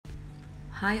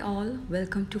Hi all,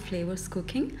 welcome to Flavors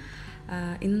Cooking.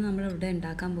 ഇന്ന് നമ്മൾ ഇവിടെ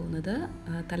ഉണ്ടാക്കാൻ പോകുന്നത്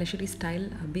തലശ്ശേരി സ്റ്റൈൽ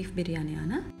ബീഫ്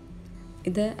ബിരിയാണിയാണ്.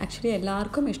 ഇത് ആക്ച്വലി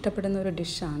എല്ലാവർക്കും ഇഷ്ടപ്പെടുന്ന ഒരു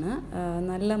ഡിഷാണ്.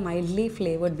 നല്ല മൈൽഡ്ലി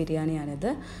ഫ്ലേവേർഡ് ബിരിയാണിയാണിത്.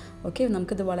 ഓക്കെ,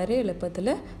 നമുക്കിത് വളരെ എളുപ്പത്തിൽ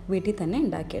വീട്ടിൽ തന്നെ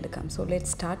ഉണ്ടാക്കിയെടുക്കാം. So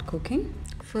let's start cooking.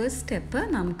 First step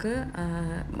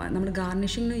നമ്മൾ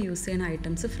ഗാർണിഷിങ്ങിന് യൂസ് ചെയ്യുന്ന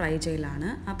ഐറ്റംസ് ഫ്രൈ ചെയ്യലാണ്.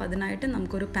 അപ്പോൾ അതിനായിട്ട്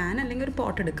നമുക്കൊരു പാൻ അല്ലെങ്കിൽ ഒരു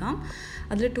പോട്ട് എടുക്കാം.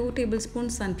 അതിൽ 2 ടേബിൾ സ്പൂൺ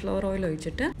സൺഫ്ലവർ ഓയിൽ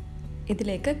ഒഴിച്ചിട്ട്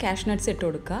ഇതിലേക്ക് കാഷ്നട്ട്സ് ഇട്ട്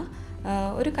കൊടുക്കുക.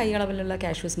 ഒരു കൈയളവിലുള്ള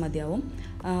കാഷ്യൂസ് മതിയാവും.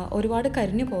 ഒരുപാട്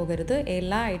കരിഞ്ഞു പോകരുത്.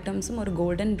 എല്ലാ ഐറ്റംസും ഒരു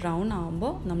ഗോൾഡൻ ബ്രൗൺ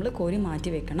ആകുമ്പോൾ നമ്മൾ കോരി മാറ്റി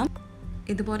വെക്കണം.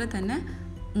 ഇതുപോലെ തന്നെ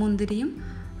മുന്തിരിയും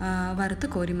വറുത്ത്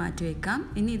കോരി മാറ്റി വെക്കാം.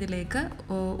 ഇനി ഇതിലേക്ക്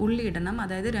ഉള്ളി ഇടണം.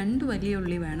 അതായത് 2 വലിയ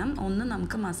ഉള്ളി വേണം. ഒന്ന്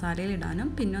നമുക്ക് മസാലയിൽ ഇടാനും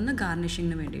പിന്നൊന്ന്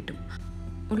ഗാർണിഷിങ്ങിന് വേണ്ടിയിട്ടും.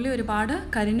 ഉള്ളി ഒരുപാട്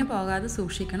കരിഞ്ഞു പോകാതെ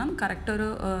സൂക്ഷിക്കണം. കറക്റ്റ് ഒരു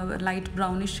ലൈറ്റ്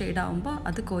ബ്രൗണിഷ് ഷെയ്ഡ് ആകുമ്പോൾ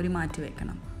അത് കോരി മാറ്റി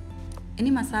വെക്കണം.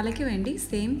 ഇനി മസാലയ്ക്ക് വേണ്ടി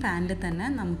സെയിം പാനിൽ തന്നെ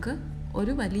നമുക്ക്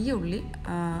ഒരു വലിയ ഉള്ളി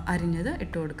അരിഞ്ഞത്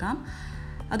ഇട്ട് കൊടുക്കാം.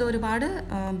 അത് ഒരുപാട്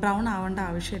ബ്രൗൺ ആവേണ്ട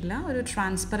ആവശ്യമില്ല. ഒരു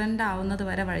ട്രാൻസ്പെറൻ്റ് ആവുന്നത്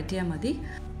വരെ വഴറ്റിയാൽ മതി.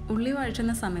 ഉള്ളി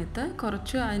വഴറ്റുന്ന സമയത്ത്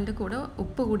കുറച്ച് അതിൻ്റെ കൂടെ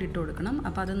ഉപ്പ് കൂടി ഇട്ട് കൊടുക്കണം.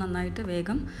 അപ്പോൾ അത് നന്നായിട്ട്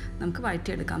വേഗം നമുക്ക്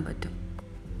വഴറ്റിയെടുക്കാൻ പറ്റും.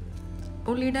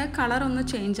 ഉള്ളിയുടെ കളർ ഒന്ന്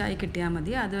ചേഞ്ച് ആയി കിട്ടിയാൽ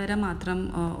മതി. അതുവരെ മാത്രം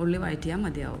ഉള്ളി വഴറ്റിയാൽ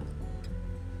മതിയാവും.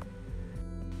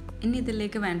 ഇനി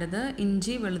ഇതിലേക്ക് വേണ്ടത്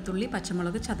ഇഞ്ചി, വെളുത്തുള്ളി,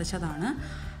 പച്ചമുളക് ചതച്ചതാണ്.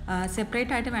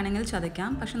 സെപ്പറേറ്റ് ആയിട്ട് വേണമെങ്കിൽ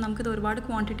ചതയ്ക്കാം. പക്ഷെ നമുക്കിത് ഒരുപാട്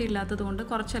ക്വാണ്ടിറ്റി ഇല്ലാത്തത് കൊണ്ട്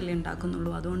കുറച്ചല്ലേ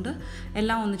ഉണ്ടാക്കുന്നുള്ളൂ. അതുകൊണ്ട്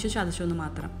എല്ലാം ഒന്നിച്ച് ചതച്ചൊന്ന്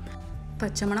മാത്രം.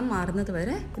 പച്ചമണം മാറുന്നത്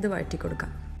വരെ ഇത് വഴറ്റി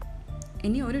കൊടുക്കാം.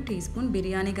 ഇനി 1 ടീസ്പൂൺ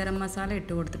ബിരിയാണി ഗരം മസാല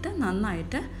ഇട്ട് കൊടുത്തിട്ട്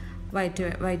നന്നായിട്ട്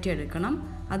വഴറ്റിയെടുക്കണം.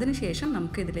 അതിനുശേഷം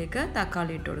നമുക്ക് ഇതിലേക്ക്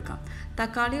തക്കാളി ഇട്ട് കൊടുക്കാം.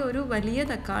 തക്കാളി ഒരു വലിയ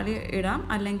തക്കാളി ഇടാം,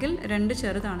 അല്ലെങ്കിൽ 2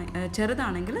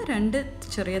 ചെറുതാണെങ്കിൽ 2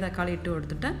 ചെറിയ തക്കാളി ഇട്ട്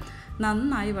കൊടുത്തിട്ട്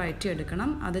നന്നായി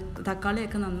വഴറ്റിയെടുക്കണം. അത്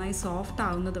തക്കാളിയൊക്കെ നന്നായി സോഫ്റ്റ്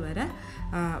ആവുന്നത് വരെ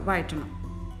വഴറ്റണം.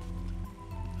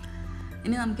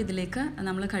 ഇനി നമുക്കിതിലേക്ക്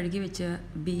നമ്മൾ കഴുകി വെച്ച്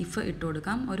ബീഫ് ഇട്ട്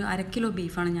കൊടുക്കാം. ഒരു 1/2 കിലോ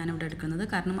ബീഫാണ് ഞാനിവിടെ എടുക്കുന്നത്.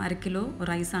 കാരണം 1/2 കിലോ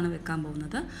റൈസാണ് വെക്കാൻ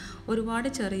പോകുന്നത്. ഒരുപാട്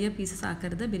ചെറിയ പീസസ്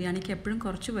ആക്കരുത്. ബിരിയാണിക്ക് എപ്പോഴും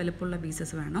കുറച്ച് വലുപ്പമുള്ള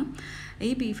പീസസ് വേണം. ഈ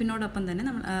ബീഫിനോടൊപ്പം തന്നെ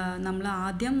നമ്മൾ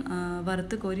ആദ്യം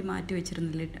വറുത്ത് കോരി മാറ്റി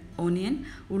വെച്ചിരുന്നില്ലേ ഓണിയൻ,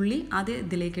 ഉള്ളി, അത്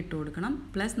ഇതിലേക്ക് ഇട്ട് കൊടുക്കണം.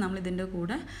 പ്ലസ് നമ്മളിതിൻ്റെ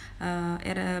കൂടെ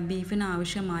ബീഫിന്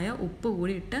ആവശ്യമായ ഉപ്പ്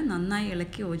കൂടി ഇട്ട് നന്നായി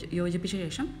ഇളക്കി യോജിപ്പിച്ച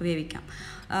ശേഷം വേവിക്കാം.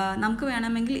 നമുക്ക്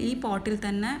വേണമെങ്കിൽ ഈ പോട്ടിൽ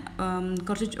തന്നെ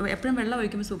കുറച്ച് എപ്പോഴും വെള്ളം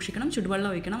ഒഴിക്കുമ്പോൾ സൂക്ഷിക്കണം. ചുടുവെള്ളം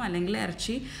ഒഴിക്കണം, അല്ലെങ്കിൽ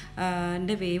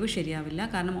ഇറച്ചിൻ്റെ വേവ് ശരിയാവില്ല.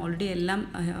 കാരണം ഓൾറെഡി എല്ലാം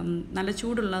നല്ല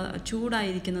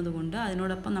ചൂടായിരിക്കുന്നത് കൊണ്ട്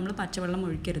അതിനോടൊപ്പം നമ്മൾ പച്ചവെള്ളം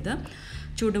ഒഴിക്കരുത്.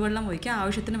 ചൂടുവെള്ളം ഒഴിക്കുക.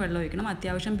 ആവശ്യത്തിന് വെള്ളം ഒഴിക്കണം.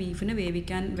 അത്യാവശ്യം ബീഫിന്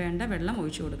വേവിക്കാൻ വേണ്ട വെള്ളം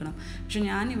ഒഴിച്ചു കൊടുക്കണം. പക്ഷെ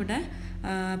ഞാനിവിടെ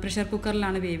പ്രഷർ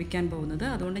കുക്കറിലാണ് വേവിക്കാൻ പോകുന്നത്.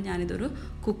 അതുകൊണ്ട് ഞാനിതൊരു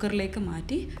കുക്കറിലേക്ക്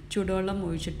മാറ്റി ചൂടുവെള്ളം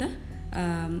ഒഴിച്ചിട്ട്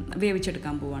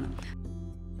വേവിച്ചെടുക്കാൻ പോവാണ്.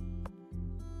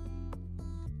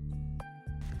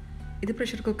 ഇത്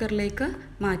പ്രഷർ കുക്കറിലേക്ക്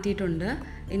മാറ്റിയിട്ടുണ്ട്.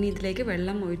 ഇനി ഇതിലേക്ക്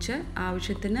വെള്ളം ഒഴിച്ച്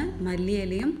ആവശ്യത്തിന്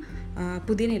മല്ലിയിലയും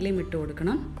പുതിന ഇലയും ഇട്ട്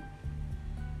കൊടുക്കണം.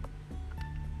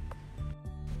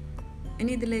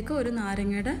 ഇനി ഇതിലേക്ക് ഒരു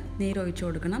നാരങ്ങയുടെ നീര് ഒഴിച്ചു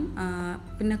കൊടുക്കണം.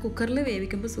 പിന്നെ കുക്കറിൽ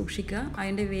വേവിക്കുമ്പോൾ സൂക്ഷിക്കുക,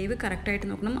 അതിൻ്റെ വേവ് കറക്റ്റായിട്ട്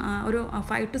നോക്കണം. ഒരു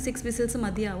 5 to 6 വിസിൽസ്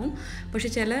മതിയാവും. പക്ഷെ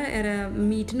ചില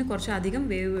മീറ്റിന് കുറച്ച് അധികം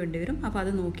വേവ് വേണ്ടി വരും. അപ്പോൾ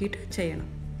അത് നോക്കിയിട്ട് ചെയ്യണം.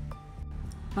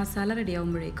 മസാല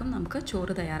റെഡിയാകുമ്പോഴേക്കും നമുക്ക്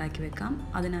ചോറ് തയ്യാറാക്കി വെക്കാം.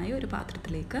 അതിനായി ഒരു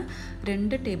പാത്രത്തിലേക്ക്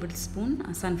 2 ടേബിൾ സ്പൂൺ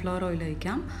സൺഫ്ലവർ ഓയിൽ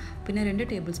ഒഴിക്കാം. പിന്നെ 2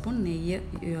 ടേബിൾ സ്പൂൺ നെയ്യ്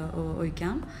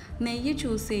ഒഴിക്കാം. നെയ്യ്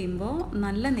ചൂസ് ചെയ്യുമ്പോൾ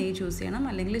നല്ല നെയ്യ് ചൂസ് ചെയ്യണം,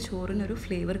 അല്ലെങ്കിൽ ചോറിനൊരു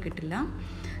ഫ്ലേവർ കിട്ടില്ല.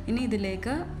 ഇനി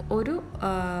ഇതിലേക്ക് ഒരു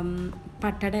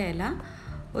പട്ടട ഇല,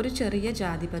 ഒരു ചെറിയ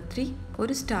ജാതിപത്രി,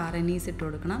 ഒരു സ്റ്റാർ അനീസ് ഇട്ട്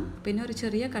കൊടുക്കണം. പിന്നെ ഒരു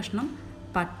ചെറിയ കഷ്ണം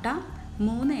പട്ട,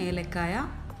 3 ഏലക്കായ,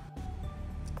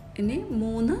 ഇനി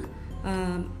 3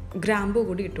 ഗ്രാമ്പൂ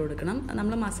കൂടി ഇട്ട് കൊടുക്കണം.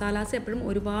 നമ്മൾ മസാലാസ് എപ്പോഴും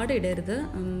ഒരുപാട് ഇടരുത്.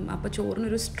 അപ്പോൾ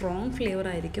ചോറിനൊരു സ്ട്രോങ് ഫ്ലേവർ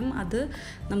ആയിരിക്കും. അത്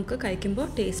നമുക്ക് കഴിക്കുമ്പോൾ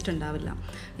ടേസ്റ്റ് ഉണ്ടാവില്ല.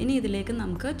 ഇനി ഇതിലേക്ക്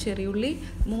നമുക്ക് ചെറിയുള്ളി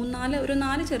ഒരു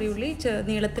 4 ചെറിയുള്ളി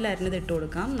നീളത്തിൽ അരിഞ്ഞത് ഇട്ട്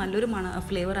കൊടുക്കാം. നല്ലൊരു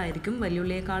ഫ്ലേവർ ആയിരിക്കും.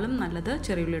 വലിയുള്ളിയേക്കാളും നല്ലത്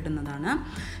ചെറിയുള്ളി ഇടുന്നതാണ്.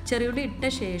 ചെറിയുള്ളി ഇട്ട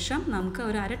ശേഷം നമുക്ക്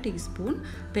ഒരു 1/2 ടീസ്പൂൺ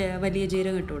വലിയ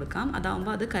ജീരകം ഇട്ട് കൊടുക്കാം.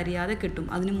 അതാകുമ്പോൾ അത് കരിയാതെ കിട്ടും.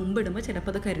 അതിന് മുമ്പ് ഇടുമ്പോൾ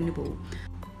ചിലപ്പോൾ അത് കരിഞ്ഞു പോകും.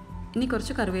 ഇനി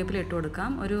കുറച്ച് കറിവേപ്പില ഇട്ട്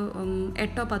കൊടുക്കാം. ഒരു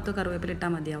 8 or 10 കറിവേപ്പില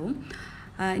ഇട്ടാൽ മതിയാവും.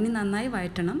 ഇനി നന്നായി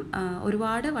വഴറ്റണം.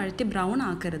 ഒരുപാട് വഴറ്റി ബ്രൗൺ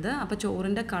ആക്കരുത്. അപ്പോൾ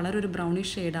ചോറിൻ്റെ കളർ ഒരു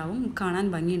ബ്രൗണിഷ് ഷെയ്ഡാവും, കാണാൻ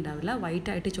ഭംഗി ഉണ്ടാവില്ല.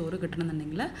 വൈറ്റായിട്ട് ചോറ്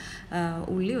കിട്ടണമെന്നുണ്ടെങ്കിൽ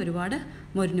ഉള്ളി ഒരുപാട്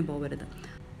മൊരിഞ്ഞു പോകരുത്.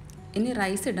 ഇനി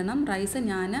റൈസ് ഇടണം. റൈസ്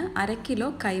ഞാൻ 1/2 കിലോ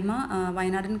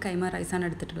വയനാടൻ കൈമ റൈസാണ്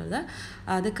എടുത്തിട്ടുള്ളത്.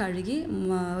 അത് കഴുകി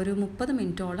ഒരു 30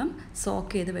 മിനിറ്റോളം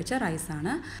സോക്ക് ചെയ്ത് വെച്ച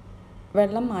റൈസാണ്.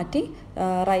 വെള്ളം മാറ്റി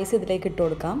റൈസ് ഇതിലേക്ക് ഇട്ട്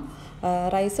കൊടുക്കാം.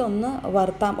 റൈസ് ഒന്ന്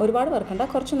വറുത്താം, ഒരുപാട് വറുക്കണ്ട,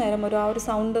 കുറച്ച് നേരം ഒരു ആ ഒരു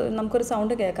സൗണ്ട്, നമുക്കൊരു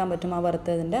സൗണ്ട് കേൾക്കാൻ പറ്റും ആ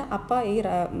വറുത്തതിൻ്റെ. അപ്പോൾ ഈ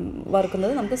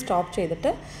വറുക്കുന്നത് നമുക്ക് സ്റ്റോപ്പ്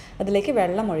ചെയ്തിട്ട് അതിലേക്ക്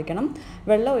വെള്ളം ഒഴിക്കണം.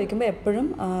 വെള്ളം ഒഴിക്കുമ്പോൾ എപ്പോഴും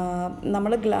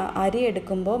നമ്മൾ അരി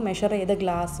എടുക്കുമ്പോൾ മെഷർ ചെയ്ത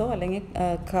ഗ്ലാസ്സോ അല്ലെങ്കിൽ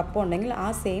കപ്പോ ഉണ്ടെങ്കിൽ ആ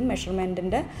സെയിം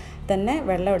മെഷർമെൻറ്റിൻ്റെ തന്നെ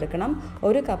വെള്ളം എടുക്കണം.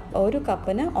 ഒരു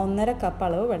കപ്പിന് 1.5 കപ്പ്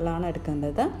അളവ് വെള്ളമാണ്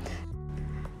എടുക്കേണ്ടത്.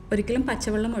 ഒരിക്കലും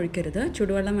പച്ചവെള്ളം ഒഴിക്കരുത്,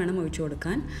 ചുടുവെള്ളം വേണം ഒഴിച്ചു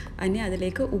കൊടുക്കാൻ. ഇനി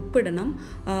അതിലേക്ക് ഉപ്പിടണം.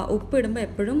 ഉപ്പിടുമ്പോൾ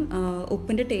എപ്പോഴും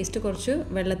ഉപ്പിൻ്റെ ടേസ്റ്റ് കുറച്ച്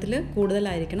വെള്ളത്തിൽ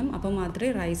കൂടുതലായിരിക്കണം, അപ്പോൾ മാത്രമേ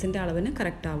റൈസിൻ്റെ അളവിന്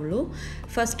കറക്റ്റ് ആവുള്ളൂ.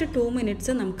 ഫസ്റ്റ് 2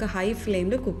 മിനിറ്റ്സ് നമുക്ക് ഹൈ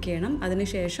ഫ്ലെയിമിൽ കുക്ക് ചെയ്യണം.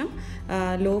 അതിനുശേഷം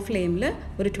ലോ ഫ്ലെയിമിൽ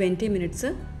ഒരു 20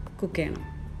 മിനിറ്റ്സ് കുക്ക് ചെയ്യണം.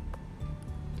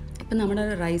 ഇപ്പം നമ്മുടെ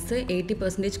റൈസ്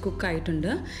 80%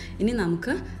 കുക്കായിട്ടുണ്ട്. ഇനി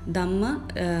നമുക്ക് ദമ്മ്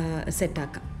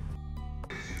സെറ്റാക്കാം.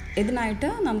 ഇതിനായിട്ട്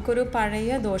നമുക്കൊരു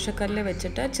പഴയ ദോശക്കല്ല്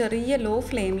വെച്ചിട്ട് ചെറിയ ലോ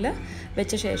ഫ്ലെയിമിൽ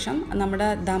വെച്ച ശേഷം നമ്മുടെ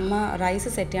ദമ്മ റൈസ്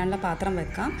സെറ്റ് ചെയ്യാനുള്ള പാത്രം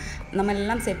വെക്കാം.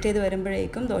 നമ്മളെല്ലാം സെറ്റ് ചെയ്ത്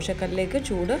വരുമ്പോഴേക്കും ദോശക്കല്ലിലേക്ക്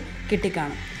ചൂട്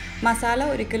കിട്ടിക്കാണും. മസാല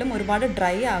ഒരിക്കലും ഒരുപാട്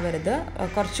ഡ്രൈ ആവരുത്,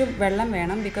 കുറച്ച് വെള്ളം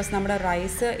വേണം. ബിക്കോസ് നമ്മുടെ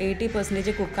റൈസ്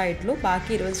 80% കുക്കായിട്ടുള്ളൂ,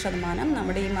 ബാക്കി 20%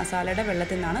 നമ്മുടെ ഈ മസാലയുടെ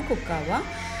വെള്ളത്തിൽ നിന്നാണ് കുക്കാവുക.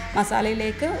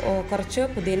 മസാലയിലേക്ക് കുറച്ച്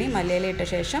പുതിനയും മല്ലിയില ഇട്ട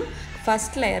ശേഷം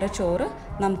ഫസ്റ്റ് ലെയർ ചോറ്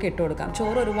നമുക്ക് ഇട്ട് കൊടുക്കാം.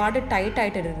 ചോറ് ഒരുപാട്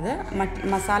ടൈറ്റായിട്ട് ഇടരുത്,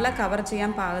 മസാല കവർ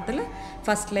ചെയ്യാൻ പാകത്തിൽ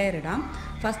ഫസ്റ്റ് ലെയർ ഇടാം.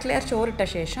 ഫസ്റ്റ് ലെയർ ചോറിട്ട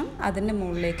ശേഷം അതിൻ്റെ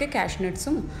മുകളിലേക്ക്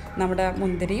കാഷ്നട്ട്സും നമ്മുടെ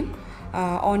മുന്തിരിയും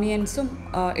ഓണിയൻസും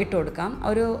ഇട്ട് കൊടുക്കാം.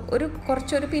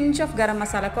 കുറച്ചൊരു പിഞ്ച് ഓഫ് ഗരം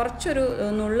മസാല, കുറച്ചൊരു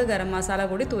നുള്ള് ഗരം മസാല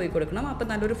കൂടി തൂവി കൊടുക്കണം. അപ്പോൾ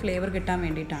നല്ലൊരു ഫ്ലേവർ കിട്ടാൻ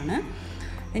വേണ്ടിയിട്ടാണ്.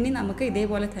 ഇനി നമുക്ക്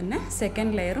ഇതേപോലെ തന്നെ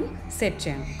സെക്കൻഡ് ലെയറും സെറ്റ്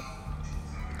ചെയ്യണം.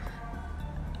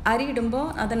 അരി ഇടുമ്പോൾ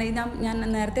അതിന് ഞാൻ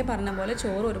നേരത്തെ പറഞ്ഞ പോലെ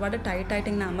ചോറ് ഒരുപാട് ടൈറ്റായിട്ട്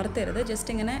ഇങ്ങനെ അമർത്തരുത്,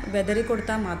 ജസ്റ്റ് ഇങ്ങനെ വെതറി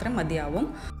കൊടുത്താൽ മാത്രം മതിയാവും.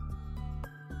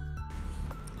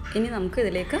 ഇനി നമുക്ക്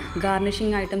ഇതിലേക്ക്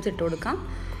ഗാർണിഷിങ് ഐറ്റംസ് ഇട്ട് കൊടുക്കാം.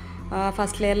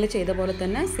 ഫസ്റ്റ് ലെയറിൽ ചെയ്ത പോലെ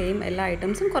തന്നെ സെയിം എല്ലാ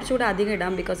ഐറ്റംസും കുറച്ചുകൂടി അധികം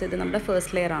ഇടാം, ബിക്കോസ് ഇത് നമ്മുടെ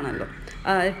ഫസ്റ്റ് ലെയർ ആണല്ലോ,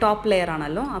 ടോപ്പ് ലെയർ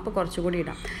ആണല്ലോ, അപ്പോൾ കുറച്ചുകൂടി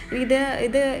ഇടാം.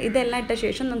 ഇതെല്ലാം ഇട്ട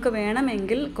ശേഷം നമുക്ക്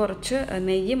വേണമെങ്കിൽ കുറച്ച്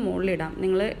നെയ്യ് മുകളിലിടാം.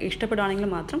 നിങ്ങൾ ഇഷ്ടപ്പെടുകയാണെങ്കിൽ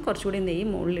മാത്രം കുറച്ചുകൂടി നെയ്യ്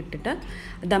മുകളിലിട്ടിട്ട്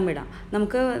ദമ്മിടാം.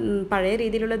 നമുക്ക് പഴയ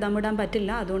രീതിയിലുള്ള ദമ്മിടാൻ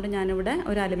പറ്റില്ല, അതുകൊണ്ട് ഞാനിവിടെ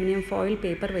ഒരു അലുമിനിയം ഫോയിൽ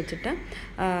പേപ്പർ വെച്ചിട്ട്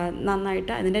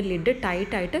നന്നായിട്ട് അതിൻ്റെ ലിഡ്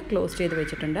ടൈറ്റായിട്ട് ക്ലോസ് ചെയ്ത്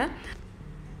വെച്ചിട്ടുണ്ട്.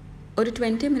 ഒരു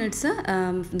 20 മിനിറ്റ്സ്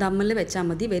ദമ്മിൽ വെച്ചാൽ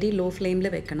മതി, വെരി ലോ ഫ്ലെയിമിൽ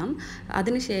വെക്കണം.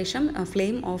 അതിനുശേഷം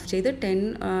ഫ്ലെയിം ഓഫ് ചെയ്ത് 10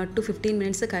 to 15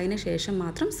 മിനിറ്റ്സ് കഴിഞ്ഞ ശേഷം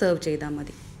മാത്രം സെർവ് ചെയ്താൽ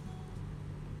മതി.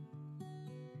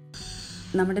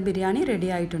 നമ്മുടെ ബിരിയാണി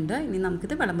റെഡി ആയിട്ടുണ്ട്. ഇനി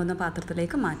നമുക്കിത് വിളമ്പുന്ന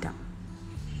പാത്രത്തിലേക്ക് മാറ്റാം.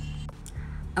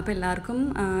 അപ്പോൾ എല്ലാവർക്കും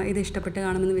ഇത് ഇഷ്ടപ്പെട്ട്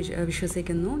കാണുമെന്ന്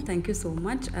വിശ്വസിക്കുന്നു. Thank you so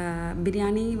much.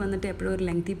 Biryani വന്നിട്ട് എപ്പോഴും ഒരു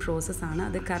ലെങ്തി പ്രോസസ്സാണ്.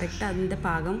 അത് കറക്റ്റ് അതിൻ്റെ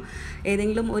പാകം,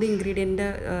 ഏതെങ്കിലും ഒരു ഇൻഗ്രീഡിയൻറ്റ്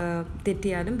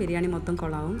തെറ്റിയാലും ബിരിയാണി മൊത്തം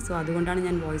കൊളാവും. സോ അതുകൊണ്ടാണ്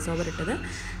ഞാൻ വോയിസ് ഓവർ ഇട്ടത്.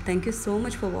 Thank you so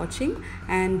much for watching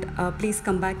and please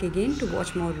come back again to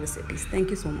watch more recipes.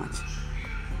 Thank you so much.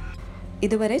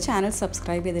 ഇതുവരെ channel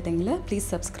subscribe ചെയ്തിട്ടെങ്കിൽ please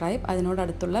subscribe.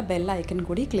 അതിനോടടുത്തുള്ള bell icon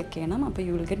കൂടി ക്ലിക്ക് ചെയ്യണം, അപ്പോൾ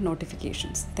you will get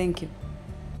notifications. Thank you.